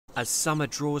As summer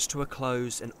draws to a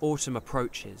close and autumn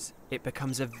approaches, it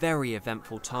becomes a very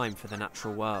eventful time for the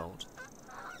natural world.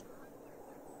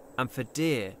 And for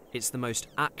deer, it's the most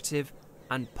active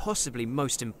and possibly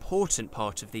most important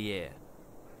part of the year.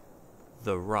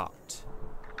 The rut.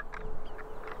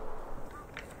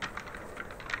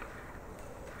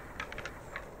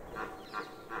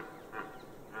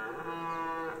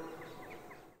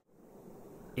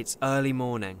 It's early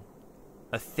morning.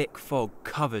 A thick fog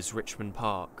covers Richmond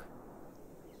Park.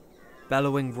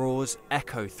 Bellowing roars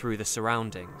echo through the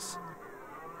surroundings.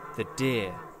 The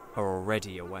deer are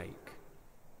already awake.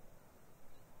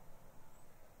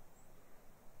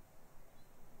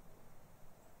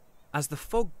 As the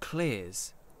fog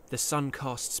clears, the sun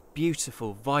casts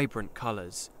beautiful, vibrant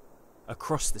colours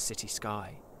across the city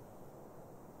sky.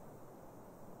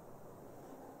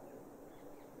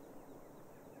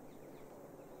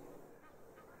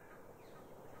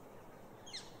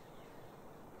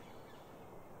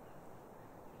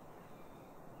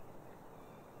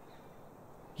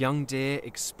 Young deer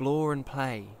explore and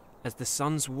play as the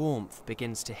sun's warmth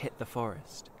begins to hit the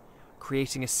forest,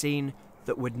 creating a scene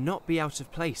that would not be out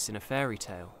of place in a fairy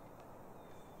tale.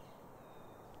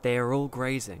 They are all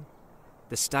grazing.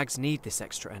 The stags need this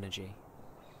extra energy.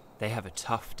 They have a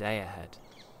tough day ahead.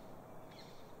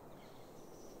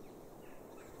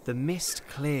 The mist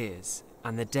clears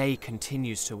and the day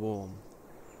continues to warm.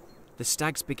 The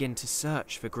stags begin to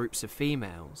search for groups of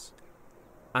females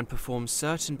and perform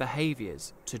certain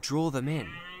behaviours to draw them in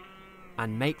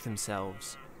and make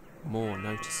themselves more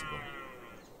noticeable.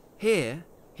 Here,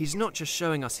 he's not just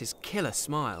showing us his killer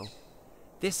smile.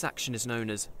 This action is known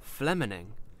as flemmoning,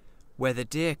 where the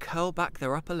deer curl back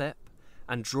their upper lip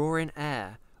and draw in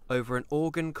air over an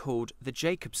organ called the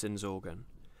Jacobson's organ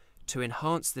to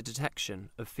enhance the detection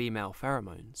of female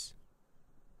pheromones.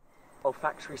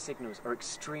 Olfactory signals are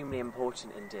extremely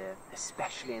important in deer,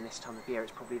 especially in this time of year.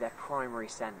 It's probably their primary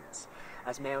sense,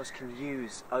 as males can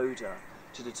use odour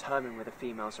to determine whether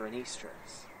females are in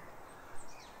estrus.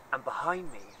 And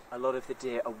behind me, a lot of the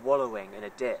deer are wallowing in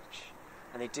a ditch,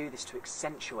 and they do this to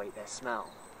accentuate their smell,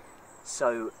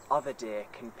 so other deer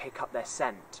can pick up their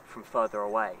scent from further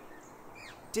away.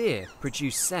 Deer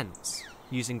produce scents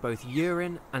using both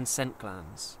urine and scent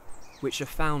glands, which are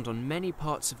found on many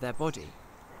parts of their body,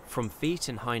 from feet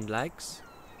and hind legs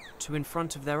to in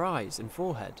front of their eyes and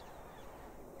forehead.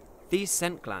 These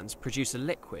scent glands produce a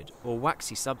liquid or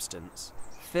waxy substance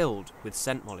filled with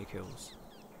scent molecules.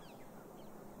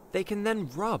 They can then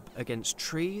rub against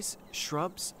trees,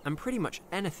 shrubs, and pretty much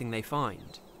anything they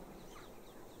find.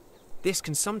 This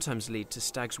can sometimes lead to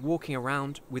stags walking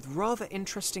around with rather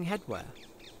interesting headwear,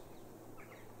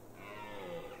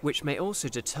 which may also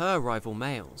deter rival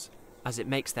males as it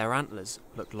makes their antlers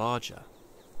look larger.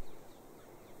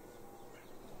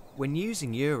 When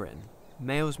using urine,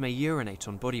 males may urinate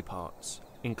on body parts,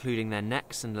 including their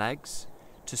necks and legs,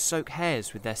 to soak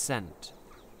hairs with their scent,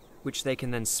 which they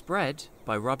can then spread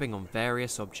by rubbing on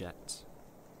various objects.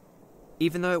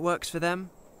 Even though it works for them,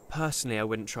 personally I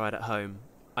wouldn't try it at home.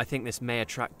 I think this may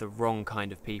attract the wrong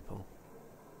kind of people.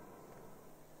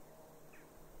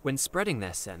 When spreading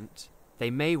their scent, they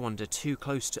may wander too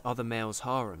close to other males'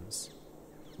 harems,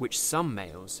 which some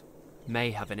males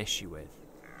may have an issue with.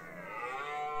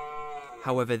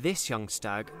 However, this young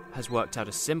stag has worked out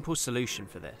a simple solution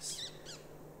for this.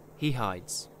 He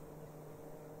hides.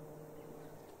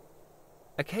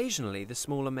 Occasionally, the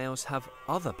smaller males have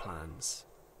other plans,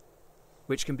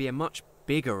 which can be a much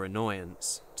bigger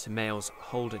annoyance to males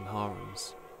holding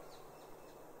harems.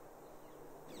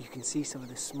 You can see some of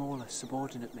the smaller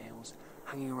subordinate males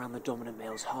hanging around the dominant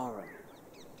male's harem.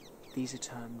 These are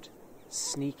termed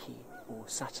sneaky or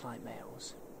satellite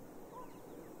males.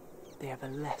 They have a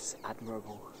less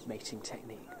admirable mating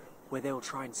technique, where they'll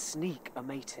try and sneak a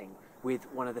mating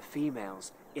with one of the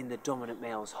females in the dominant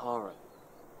male's harem,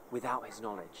 without his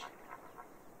knowledge.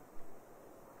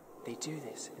 They do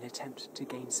this in an attempt to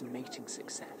gain some mating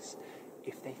success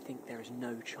if they think there is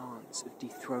no chance of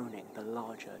dethroning the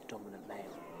larger dominant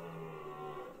male.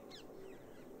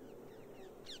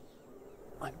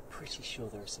 I'm pretty sure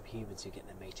there are some humans who get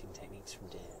their mating techniques from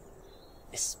deer,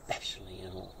 especially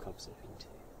in all cubs I've been to.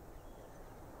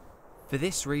 For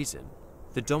this reason,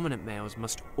 the dominant males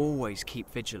must always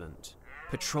keep vigilant,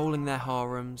 patrolling their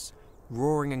harems,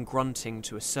 roaring and grunting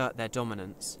to assert their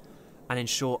dominance, and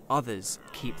ensure others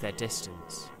keep their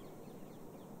distance.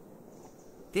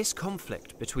 This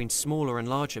conflict between smaller and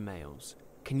larger males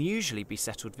can usually be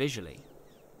settled visually.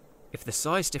 If the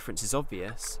size difference is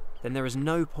obvious, then there is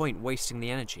no point wasting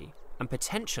the energy and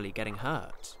potentially getting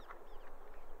hurt.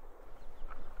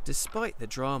 Despite the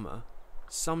drama,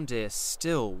 some deer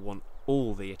still want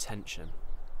all the attention.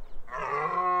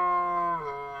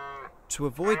 To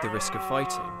avoid the risk of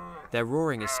fighting, their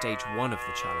roaring is stage 1 of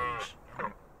the challenge.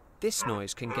 This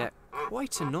noise can get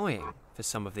quite annoying for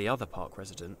some of the other park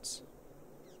residents.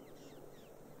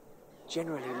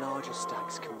 Generally, larger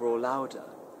stags can roar louder,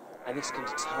 and this can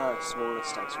deter smaller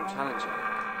stags from challenging.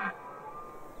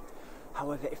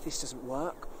 However, if this doesn't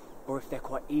work, or if they're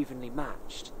quite evenly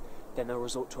matched, then they'll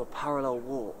resort to a parallel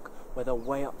walk where they'll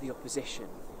weigh up the opposition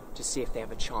to see if they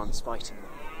have a chance fighting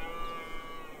them.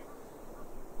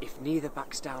 If neither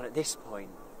backs down at this point,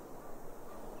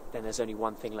 then there's only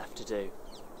one thing left to do.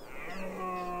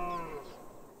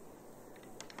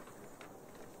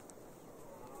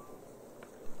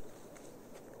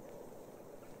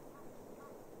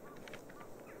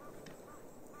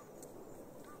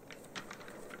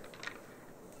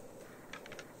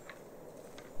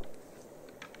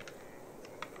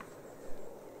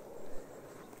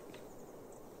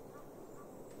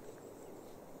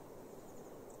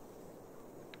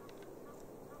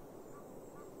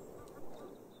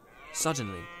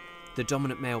 Suddenly, the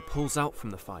dominant male pulls out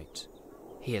from the fight.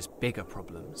 He has bigger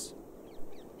problems.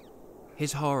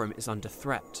 His harem is under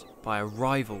threat by a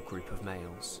rival group of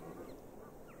males,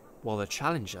 while the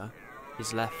challenger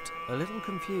is left a little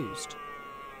confused.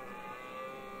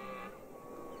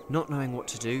 Not knowing what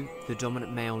to do, the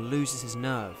dominant male loses his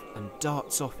nerve and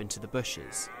darts off into the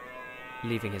bushes,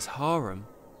 leaving his harem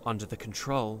under the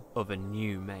control of a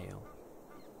new male.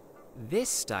 This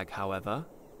stag, however,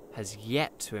 has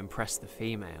yet to impress the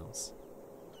females.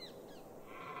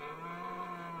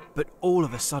 But all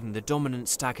of a sudden, the dominant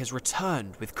stag has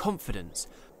returned with confidence,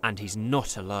 and he's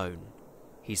not alone.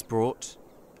 He's brought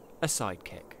a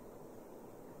sidekick.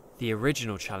 The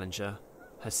original challenger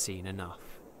has seen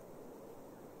enough.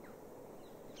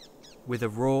 With a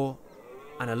roar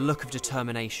and a look of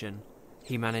determination,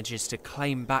 he manages to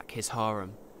claim back his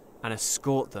harem and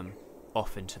escort them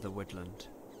off into the woodland.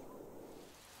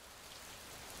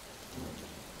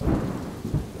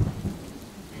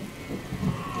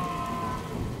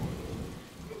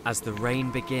 As the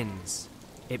rain begins,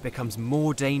 it becomes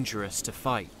more dangerous to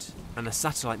fight, and the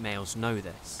satellite males know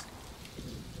this.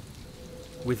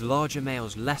 With larger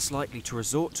males less likely to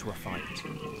resort to a fight,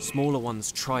 smaller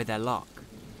ones try their luck,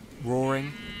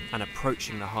 roaring and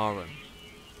approaching the harem.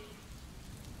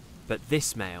 But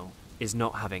this male is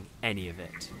not having any of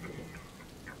it.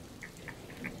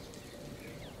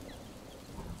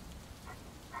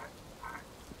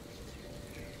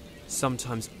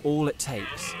 Sometimes all it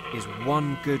takes is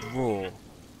one good roar,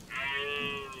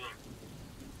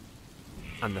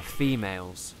 and the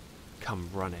females come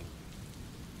running.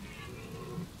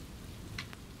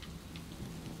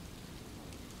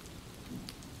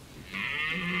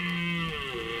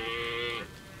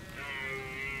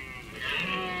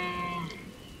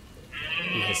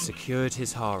 He has secured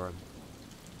his harem,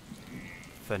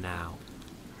 for now.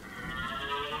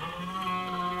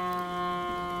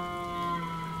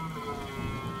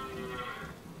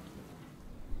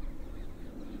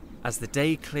 As the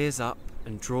day clears up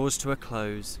and draws to a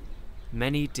close,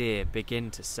 many deer begin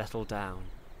to settle down.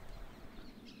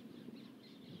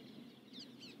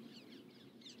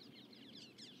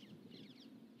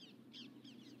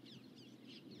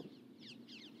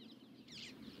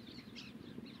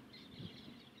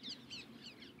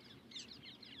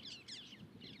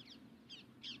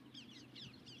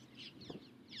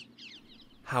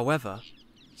 However,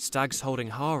 stags holding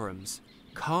harems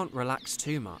can't relax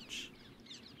too much.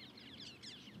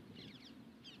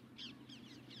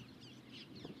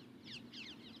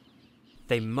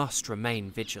 They must remain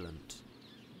vigilant.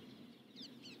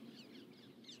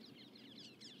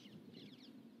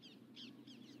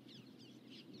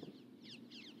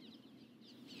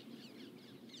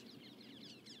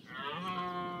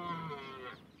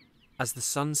 As the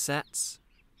sun sets,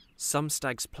 some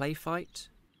stags play fight,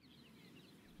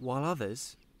 while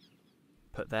others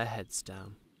put their heads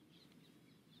down.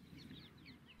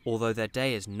 Although their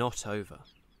day is not over,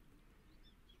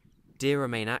 deer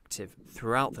remain active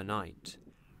throughout the night,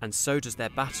 and so does their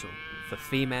battle for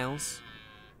females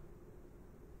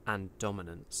and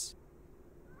dominance.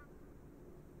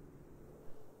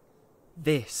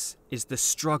 This is the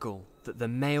struggle that the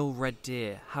male red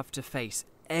deer have to face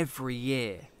every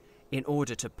year in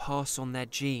order to pass on their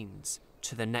genes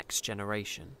to the next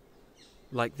generation.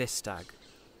 Like this stag,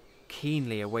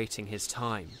 keenly awaiting his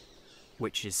time,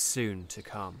 which is soon to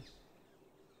come.